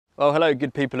Well, hello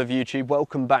good people of YouTube,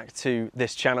 welcome back to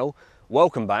this channel.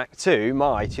 Welcome back to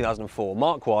my 2004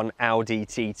 Mk1 Audi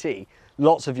TT.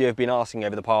 Lots of you have been asking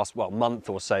over the past, month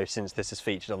or so since this is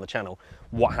featured on the channel,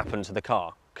 what happened to the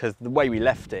car? Because the way we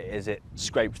left it is it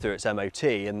scraped through its MOT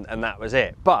and that was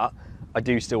it. But I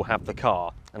do still have the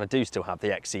car and I do still have the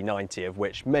XC90, of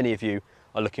which many of you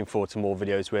are looking forward to more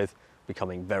videos with,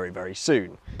 becoming very, very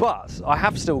soon. But I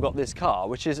have still got this car,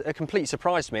 which is a complete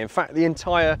surprise to me. In fact, the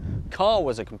entire car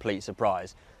was a complete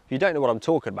surprise. If you don't know what I'm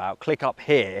talking about, click up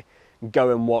here and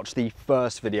go and watch the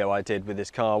first video I did with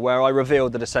this car, where I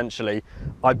revealed that essentially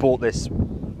I bought this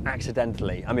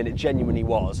accidentally. I mean, it genuinely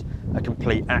was a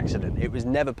complete accident. It was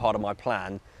never part of my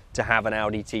plan to have an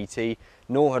Audi TT,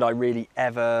 nor had I really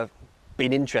ever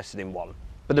been interested in one.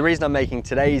 But the reason I'm making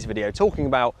today's video, talking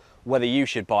about whether you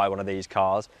should buy one of these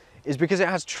cars, is because it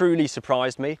has truly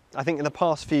surprised me. I think in the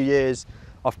past few years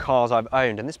of cars I've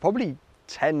owned, and there's probably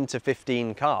 10 to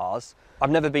 15 cars,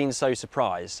 I've never been so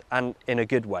surprised, and in a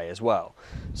good way as well.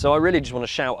 So I really just want to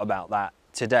shout about that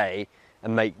today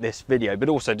and make this video, but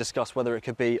also discuss whether it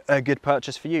could be a good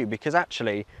purchase for you, because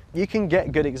actually you can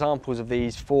get good examples of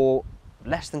these for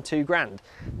less than £2,000.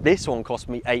 This one cost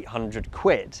me 800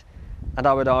 quid, and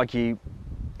I would argue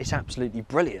it's absolutely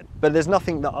brilliant. But there's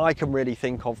nothing that I can really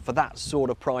think of for that sort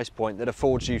of price point that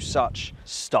affords you such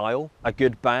style, a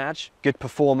good badge, good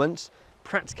performance,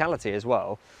 practicality as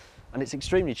well, and it's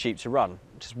extremely cheap to run,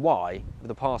 which is why for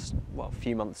the past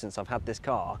few months since I've had this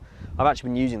car, I've actually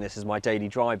been using this as my daily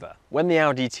driver. When the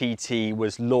Audi TT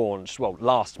was launched,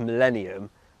 last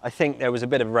millennium, I think there was a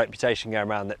bit of a reputation going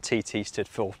around that TT stood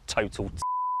for total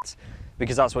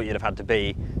because that's what you'd have had to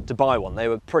be to buy one. They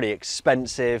were pretty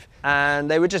expensive and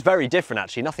they were just very different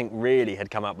actually. Nothing really had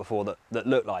come out before that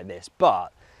looked like this,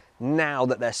 but now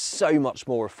that they're so much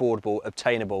more affordable,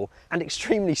 obtainable, and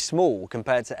extremely small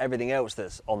compared to everything else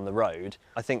that's on the road,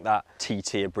 I think that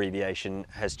TT abbreviation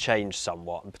has changed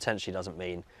somewhat and potentially doesn't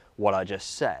mean what I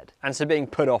just said. And so being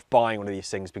put off buying one of these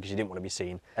things because you didn't want to be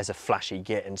seen as a flashy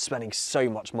git and spending so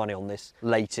much money on this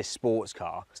latest sports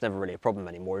car, it's never really a problem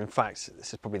anymore. In fact,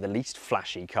 this is probably the least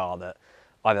flashy car that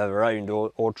I've ever owned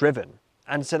or driven.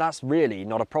 And so that's really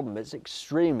not a problem. It's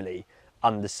extremely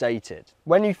understated.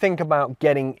 When you think about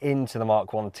getting into the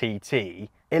Mk1 TT,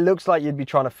 it looks like you'd be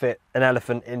trying to fit an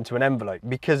elephant into an envelope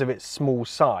because of its small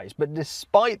size. But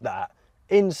despite that,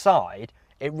 inside,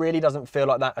 it really doesn't feel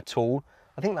like that at all.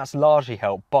 I think that's largely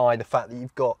helped by the fact that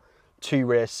you've got two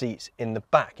rear seats in the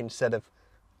back instead of,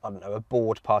 a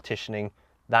board partitioning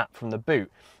that from the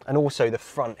boot. And also the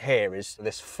front here is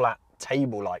this flat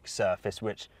table-like surface,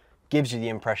 which gives you the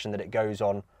impression that it goes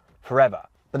on forever.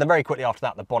 But then very quickly after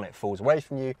that, the bonnet falls away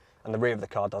from you and the rear of the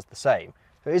car does the same.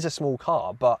 So it is a small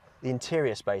car, but the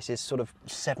interior space is sort of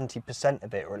 70%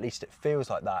 of it, or at least it feels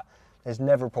like that. There's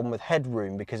never a problem with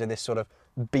headroom because of this sort of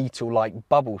beetle-like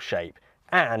bubble shape.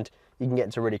 And you can get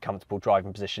into a really comfortable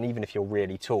driving position, even if you're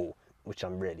really tall, which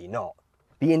I'm really not.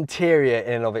 The interior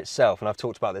in and of itself, and I've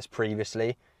talked about this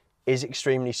previously, is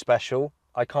extremely special.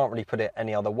 I can't really put it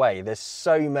any other way. There's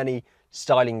so many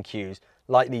styling cues,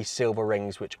 like these silver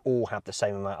rings, which all have the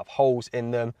same amount of holes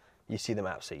in them. You see them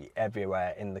absolutely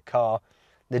everywhere in the car.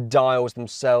 The dials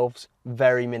themselves,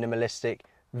 very minimalistic,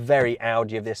 very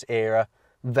Audi of this era,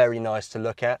 very nice to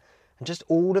look at. And just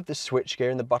all of the switchgear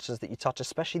and the buttons that you touch,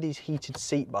 especially these heated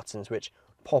seat buttons, which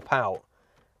pop out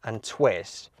and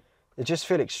twist, they just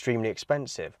feel extremely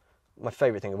expensive. My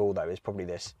favourite thing of all, though, is probably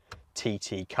this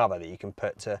TT cover that you can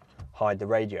put to hide the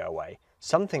radio away.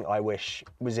 Something I wish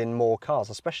was in more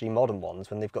cars, especially modern ones,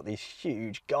 when they've got these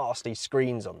huge, ghastly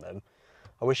screens on them.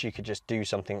 I wish you could just do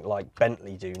something like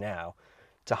Bentley do now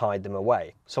to hide them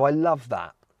away. So I love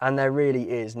that. And there really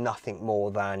is nothing more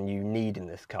than you need in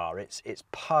this car. It's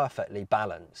perfectly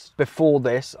balanced. Before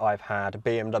this, I've had a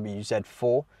BMW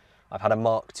Z4. I've had a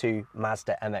Mark II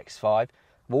Mazda MX-5. I've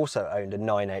also owned a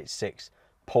 986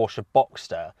 Porsche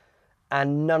Boxster.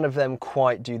 And none of them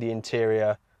quite do the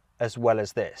interior as well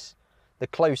as this. The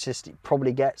closest it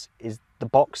probably gets is the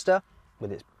Boxster,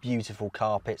 with its beautiful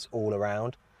carpets all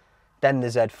around. Then the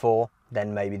Z4,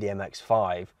 then maybe the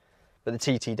MX-5. But the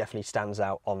TT definitely stands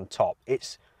out on top.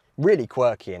 It's really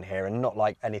quirky in here and not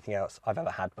like anything else I've ever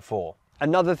had before.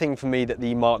 Another thing for me that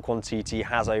the Mk1 TT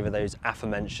has over those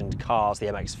aforementioned cars, the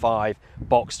MX-5,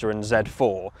 Boxster and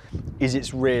Z4, is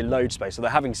its rear load space. Although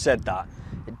having said that,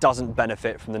 it doesn't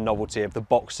benefit from the novelty of the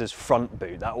Boxster's front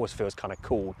boot. That always feels kind of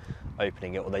cool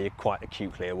opening it, although you're quite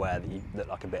acutely aware that you look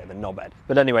like a bit of a knobhead.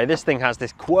 But anyway, this thing has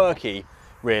this quirky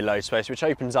rear load space, which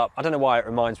opens up. I don't know why it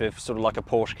reminds me of sort of like a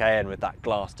Porsche Cayenne with that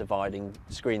glass dividing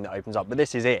screen that opens up, but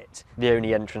this is it, the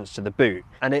only entrance to the boot.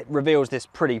 And it reveals this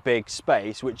pretty big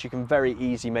space, which you can very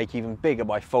easily make even bigger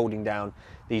by folding down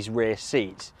these rear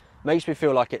seats. Makes me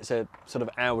feel like it's a sort of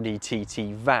Audi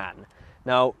TT van.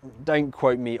 Now, don't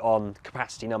quote me on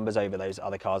capacity numbers over those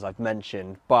other cars I've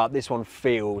mentioned, but this one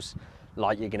feels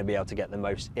like you're going to be able to get the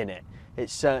most in it.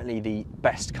 It's certainly the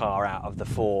best car out of the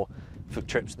four for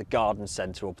trips to the garden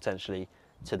centre or potentially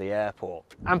to the airport.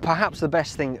 And perhaps the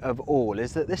best thing of all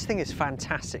is that this thing is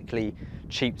fantastically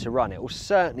cheap to run. It will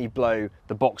certainly blow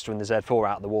the Boxster and the Z4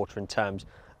 out of the water in terms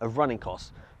of running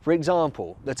costs. For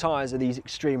example, the tyres are these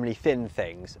extremely thin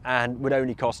things and would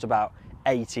only cost about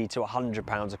 80 to 100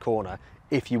 pounds a corner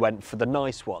if you went for the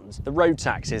nice ones. The road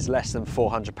tax is less than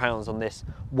 400 pounds on this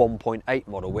 1.8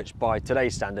 model, which by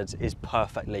today's standards is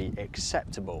perfectly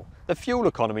acceptable. The fuel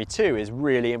economy too is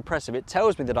really impressive. It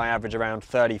tells me that I average around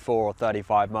 34 or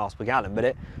 35 miles per gallon, but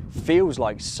it feels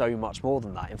like so much more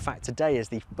than that. In fact, today is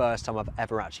the first time I've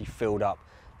ever actually filled up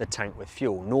the tank with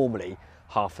fuel. Normally,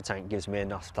 half a tank gives me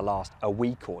enough to last a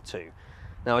week or two.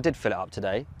 Now, I did fill it up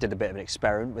today, did a bit of an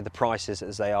experiment with the prices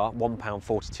as they are,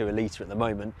 £1.42 a litre at the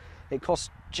moment. It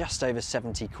costs just over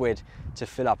 70 quid to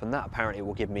fill up, and that apparently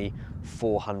will give me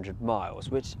 400 miles,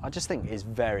 which I just think is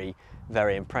very,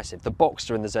 very impressive. The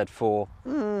Boxster and the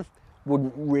Z4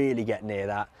 wouldn't really get near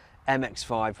that.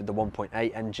 MX-5 with the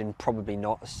 1.8 engine, probably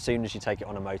not. As soon as you take it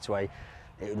on a motorway,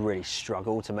 it would really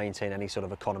struggle to maintain any sort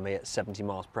of economy at 70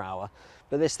 miles per hour.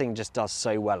 But this thing just does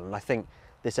so well, and I think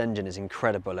this engine is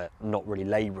incredible at not really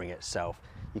labouring itself.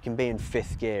 You can be in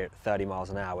fifth gear at 30 miles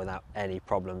an hour without any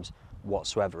problems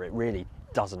whatsoever. It really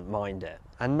doesn't mind it.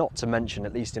 And not to mention,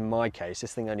 at least in my case,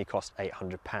 this thing only cost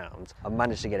 £800. I've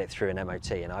managed to get it through an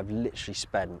MOT and I've literally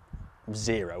spent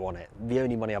zero on it. The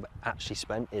only money I've actually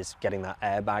spent is getting that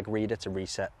airbag reader to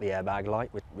reset the airbag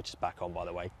light, which is back on, by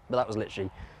the way. But that was literally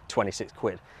 26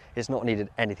 quid. It's not needed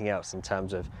anything else in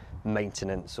terms of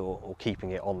maintenance or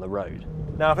keeping it on the road.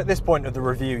 Now, if at this point of the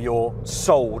review you're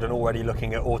sold and already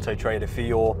looking at Auto Trader for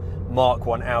your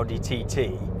Mk1 Audi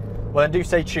TT, well then do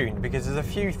stay tuned, because there's a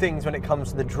few things when it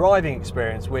comes to the driving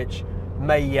experience which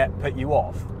may yet put you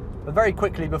off. But very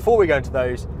quickly, before we go into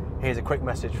those, here's a quick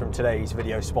message from today's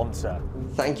video sponsor.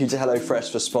 Thank you to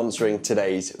HelloFresh for sponsoring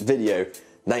today's video.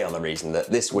 They are the reason that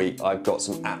this week I've got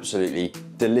some absolutely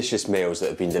delicious meals that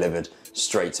have been delivered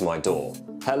straight to my door.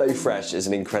 HelloFresh is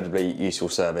an incredibly useful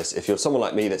service if you're someone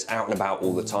like me that's out and about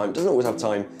all the time, doesn't always have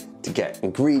time to get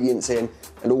ingredients in,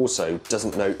 and also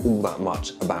doesn't know all that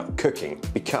much about cooking,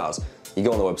 because you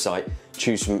go on the website,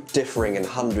 choose from differing and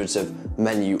hundreds of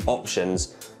menu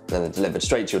options, then they're delivered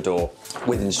straight to your door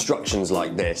with instructions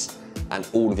like this, and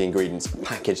all of the ingredients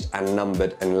packaged and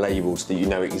numbered and labelled so that you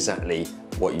know exactly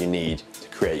what you need to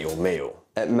create your meal.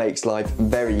 It makes life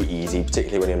very easy,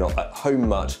 particularly when you're not at home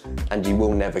much, and you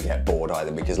will never get bored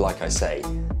either, because like I say,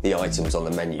 the items on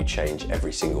the menu change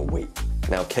every single week.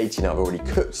 Now, Katie and I have already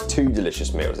cooked two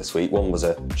delicious meals this week. One was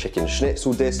a chicken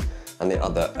schnitzel dish, and the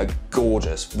other a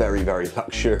gorgeous, very, very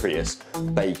luxurious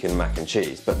bacon mac and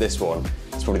cheese. But this one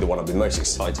is probably the one I've been most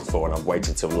excited for, and I've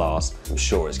waited till last. I'm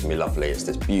sure it's gonna be lovely. It's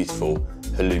this beautiful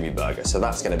halloumi burger. So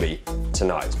that's gonna be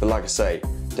tonight. But like I say,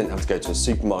 didn't have to go to a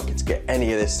supermarket to get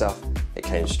any of this stuff. It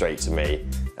came straight to me,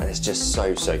 and it's just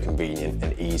so convenient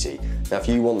and easy. Now, if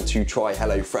you want to try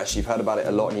HelloFresh, you've heard about it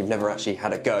a lot and you've never actually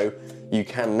had a go, you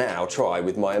can now try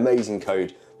with my amazing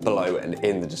code below and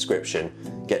in the description.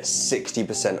 Get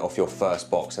 60% off your first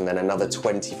box and then another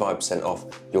 25% off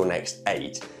your next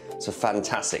 8. It's a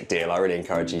fantastic deal. I really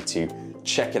encourage you to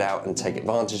check it out and take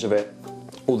advantage of it.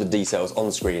 All the details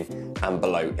on screen and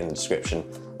below in the description.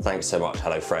 Thanks so much,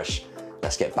 HelloFresh.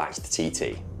 Let's get back to the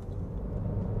TT.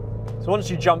 So once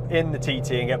you jump in the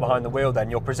TT and get behind the wheel, then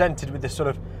you're presented with this sort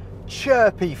of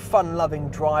chirpy, fun-loving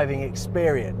driving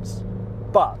experience.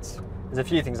 But there's a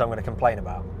few things I'm going to complain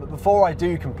about. But before I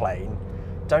do complain,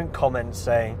 don't comment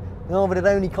saying, oh, but it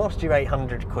only cost you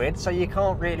 800 quid, so you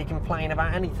can't really complain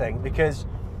about anything, because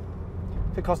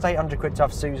if it cost 800 quid to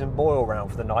have Susan Boyle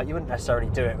round for the night, you wouldn't necessarily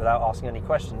do it without asking any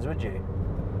questions, would you?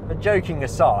 But joking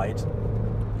aside,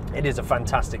 it is a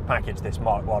fantastic package, this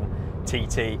Mk1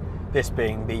 TT, this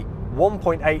being the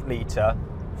 1.8 litre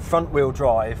front-wheel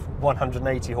drive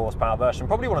 180 horsepower version,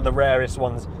 probably one of the rarest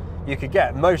ones you could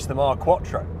get. Most of them are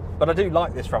quattro, but I do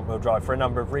like this front-wheel drive for a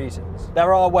number of reasons.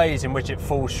 There are ways in which it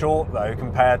falls short though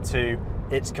compared to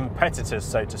its competitors,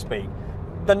 so to speak.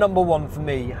 The number one for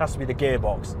me has to be the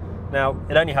gearbox. Now,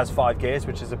 it only has 5 gears,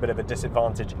 which is a bit of a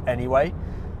disadvantage anyway,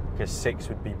 because 6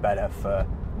 would be better for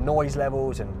noise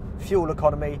levels and fuel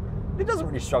economy. It doesn't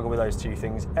really struggle with those two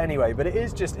things anyway, but it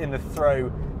is just in the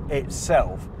throw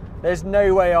itself. There's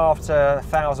no way after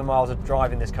 1,000 miles of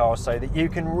driving this car or so that you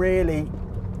can really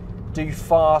do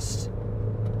fast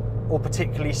or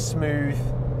particularly smooth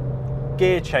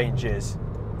gear changes.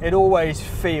 It always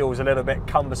feels a little bit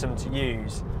cumbersome to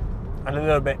use and a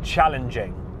little bit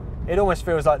challenging. It almost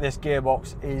feels like this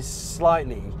gearbox is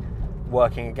slightly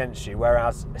working against you,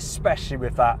 whereas especially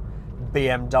with that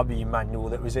BMW manual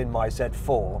that was in my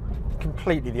Z4,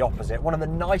 completely the opposite. One of the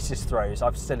nicest throws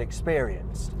I've still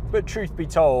experienced. But truth be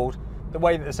told, the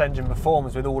way that this engine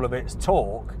performs with all of its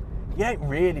torque, you don't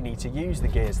really need to use the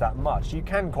gears that much. You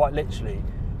can quite literally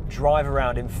drive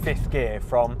around in 5th gear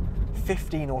from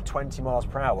 15 or 20 miles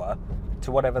per hour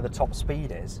to whatever the top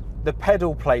speed is. The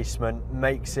pedal placement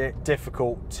makes it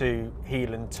difficult to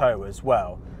heel and toe as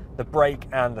well. The brake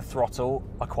and the throttle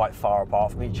are quite far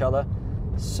apart from each other,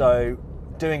 so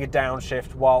doing a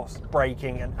downshift whilst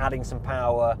braking and adding some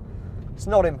power, it's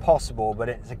not impossible, but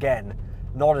it's again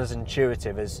not as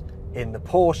intuitive as in the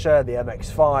Porsche, the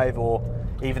MX-5 or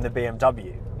even the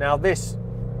BMW. Now this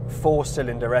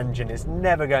 4-cylinder engine is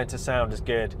never going to sound as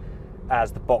good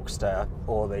as the Boxster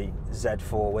or the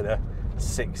Z4 with a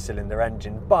 6-cylinder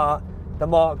engine, but the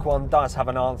Mark 1 does have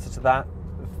an answer to that,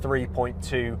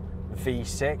 3.2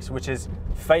 V6, which is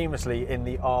famously in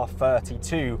the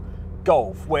R32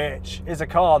 Golf, which is a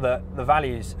car that the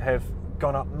values have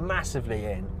gone up massively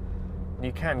in.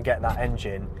 You can get that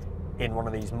engine in one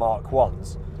of these Mark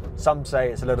 1s. Some say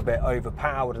it's a little bit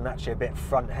overpowered and actually a bit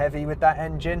front heavy with that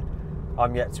engine.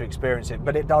 I'm yet to experience it,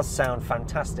 but it does sound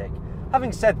fantastic.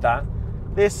 Having said that,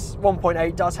 this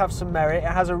 1.8 does have some merit. It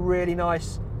has a really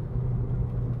nice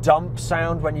dump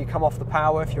sound when you come off the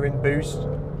power if you're in boost.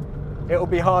 It will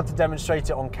be hard to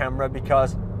demonstrate it on camera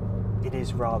because it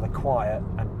is rather quiet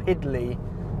and piddly,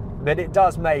 but it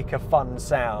does make a fun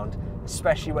sound,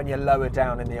 especially when you're lower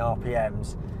down in the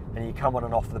RPMs and you come on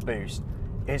and off the boost.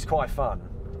 It's quite fun.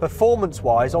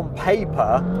 Performance-wise, on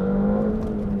paper,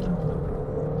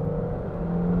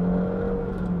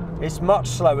 it's much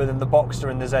slower than the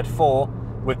Boxster and the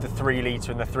Z4 with the 3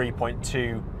 litre and the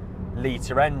 3.2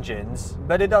 litre engines,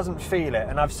 but it doesn't feel it.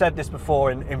 And I've said this before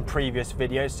in previous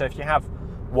videos, so if you have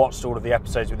watched all of the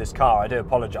episodes with this car, I do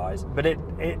apologise, but it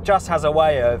just has a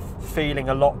way of feeling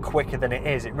a lot quicker than it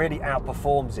is. It really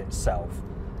outperforms itself.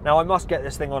 Now I must get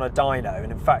this thing on a dyno, and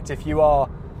in fact if you are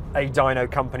a dyno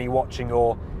company watching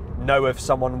or know of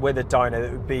someone with a dyno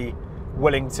that would be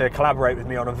willing to collaborate with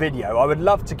me on a video, I would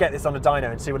love to get this on a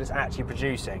dyno and see what it's actually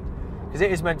producing, because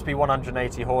it is meant to be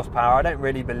 180 horsepower. I don't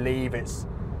really believe it's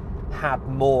had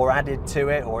more added to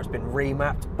it or it's been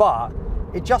remapped, but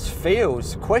it just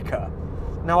feels quicker.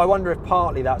 Now I wonder if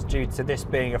partly that's due to this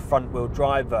being a front wheel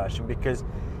drive version, because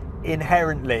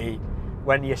inherently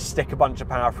when you stick a bunch of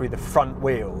power through the front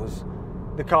wheels,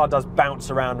 the car does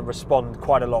bounce around and respond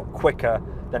quite a lot quicker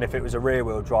than if it was a rear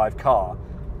wheel drive car.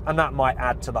 And that might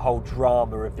add to the whole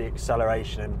drama of the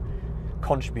acceleration and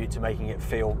contribute to making it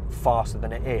feel faster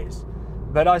than it is.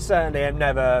 But I certainly am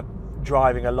never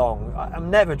driving along.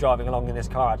 I'm never driving along in this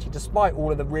car actually, despite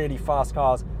all of the really fast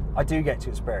cars I do get to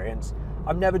experience.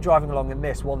 I'm never driving along in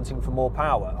this wanting for more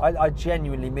power. I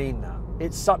genuinely mean that.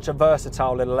 It's such a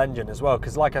versatile little engine as well,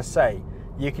 because like I say,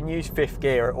 you can use 5th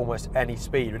gear at almost any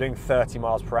speed. We're doing 30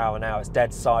 miles per hour now, it's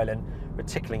dead silent. We're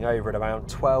tickling over at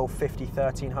around 1250,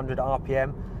 1300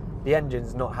 RPM. The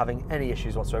engine's not having any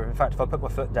issues whatsoever. In fact, if I put my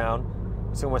foot down,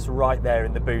 it's almost right there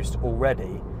in the boost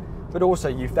already. But also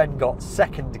you've then got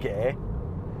 2nd gear,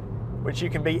 which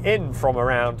you can be in from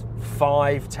around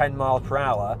 5-10 miles per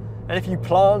hour. And if you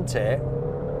plant it,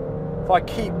 if I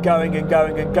keep going and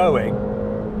going and going,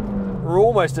 we're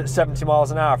almost at 70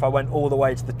 miles an hour if I went all the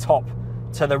way to the top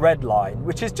to the red line,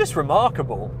 which is just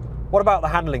remarkable. What about the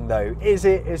handling though? Is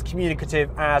it as communicative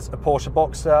as a Porsche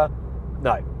Boxster?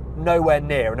 No, nowhere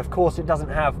near. And of course it doesn't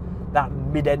have that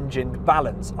mid-engined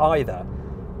balance either.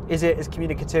 Is it as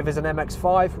communicative as an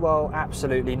MX-5? Well,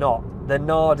 absolutely not. The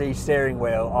Nardi steering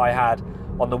wheel I had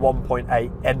on the 1.8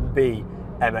 NB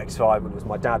MX-5, when it was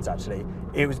my dad's actually,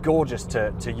 it was gorgeous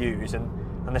to use, and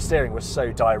the steering was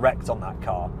so direct on that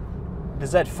car. The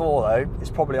Z4 though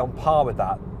is probably on par with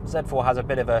that. Z4 has a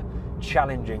bit of a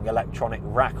challenging electronic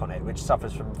rack on it, which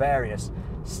suffers from various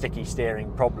sticky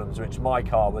steering problems, which my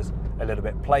car was a little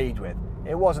bit plagued with.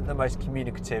 It wasn't the most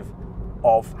communicative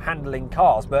of handling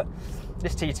cars, but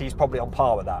this TT is probably on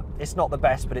par with that. It's not the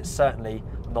best, but it's certainly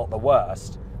not the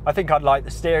worst. I think I'd like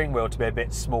the steering wheel to be a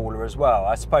bit smaller as well.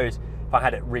 I suppose if I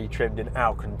had it retrimmed in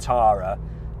Alcantara,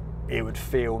 it would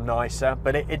feel nicer,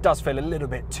 but it does feel a little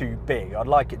bit too big. I'd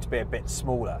like it to be a bit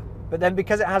smaller. But then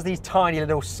because it has these tiny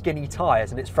little skinny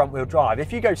tyres and it's front wheel drive,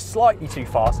 if you go slightly too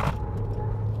fast,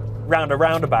 round a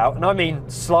roundabout, and I mean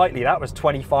slightly, that was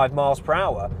 25 miles per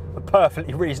hour, a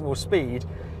perfectly reasonable speed,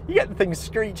 you get the thing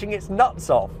screeching its nuts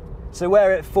off. So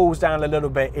where it falls down a little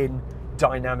bit in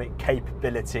dynamic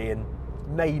capability and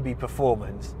maybe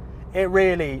performance, it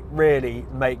really, really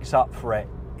makes up for it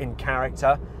in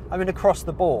character. I mean, across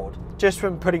the board, just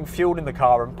from putting fuel in the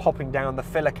car and popping down the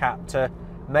filler cap to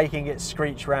making it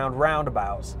screech round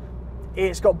roundabouts,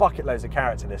 it's got bucket loads of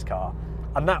character, this car.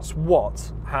 And that's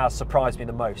what has surprised me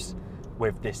the most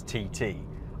with this TT.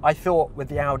 I thought with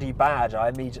the Audi badge, I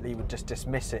immediately would just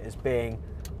dismiss it as being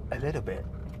a little bit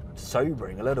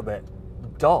sobering, a little bit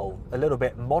dull, a little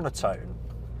bit monotone,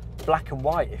 black and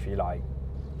white if you like.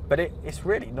 But it's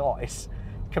really not. It's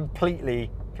completely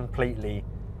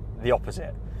the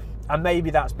opposite. And maybe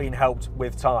that's been helped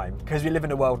with time, because we live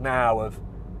in a world now of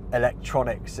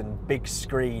electronics and big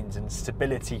screens and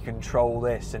stability control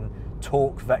this and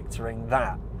torque vectoring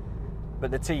that.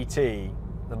 But the TT,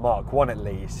 the Mk1 at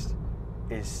least,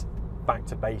 is back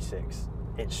to basics.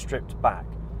 It's stripped back.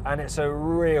 And it's a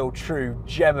real true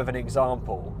gem of an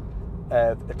example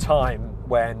of a time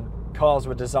when cars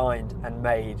were designed and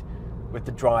made with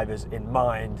the drivers in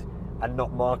mind and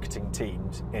not marketing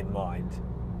teams in mind.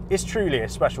 It's truly a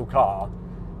special car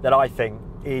that I think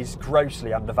is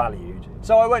grossly undervalued.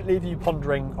 So I won't leave you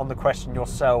pondering on the question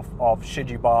yourself of should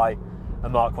you buy a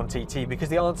Mk1 TT, because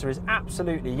the answer is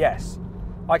absolutely yes.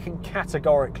 I can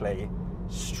categorically,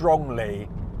 strongly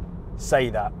say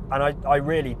that, and I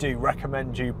really do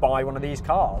recommend you buy one of these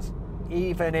cars.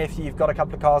 Even if you've got a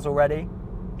couple of cars already,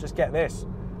 just get this.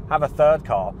 Have a third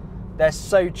car. They're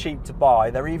so cheap to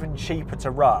buy, they're even cheaper to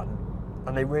run,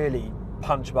 and they really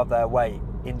punch above their weight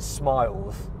in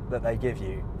smiles that they give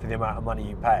you for the amount of money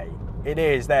you pay. It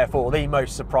is therefore the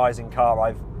most surprising car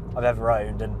I've ever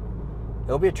owned, and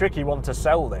it'll be a tricky one to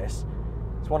sell this.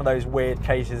 It's one of those weird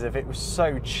cases of it was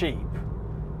so cheap,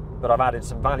 but I've added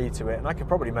some value to it, and I could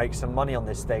probably make some money on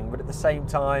this thing, but at the same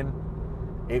time,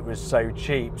 it was so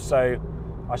cheap, so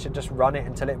I should just run it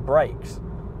until it breaks.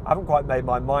 I haven't quite made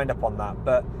my mind up on that,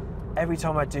 but every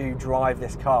time I do drive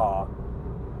this car,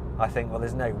 I think, well,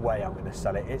 there's no way I'm going to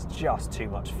sell it. It's just too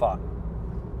much fun.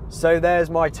 So there's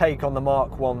my take on the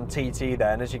Mk1 TT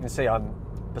there, and as you can see, I'm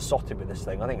besotted with this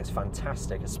thing. I think it's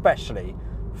fantastic, especially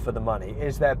for the money.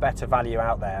 Is there better value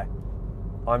out there?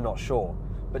 I'm not sure.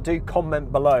 But do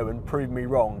comment below and prove me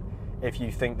wrong if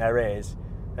you think there is.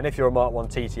 And if you're a Mk1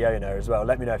 TT owner as well,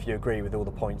 let me know if you agree with all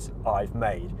the points I've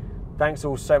made. Thanks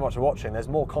all so much for watching. There's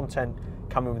more content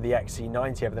coming with the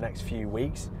XC90 over the next few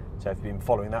weeks. So if you've been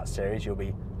following that series, you'll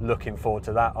be looking forward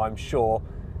to that, I'm sure.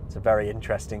 It's a very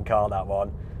interesting car, that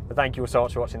one. But thank you all so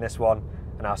much for watching this one,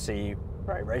 and I'll see you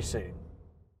very, very soon.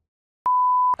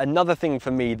 Another thing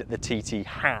for me that the TT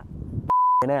had,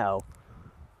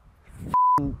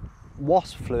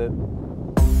 wasp flew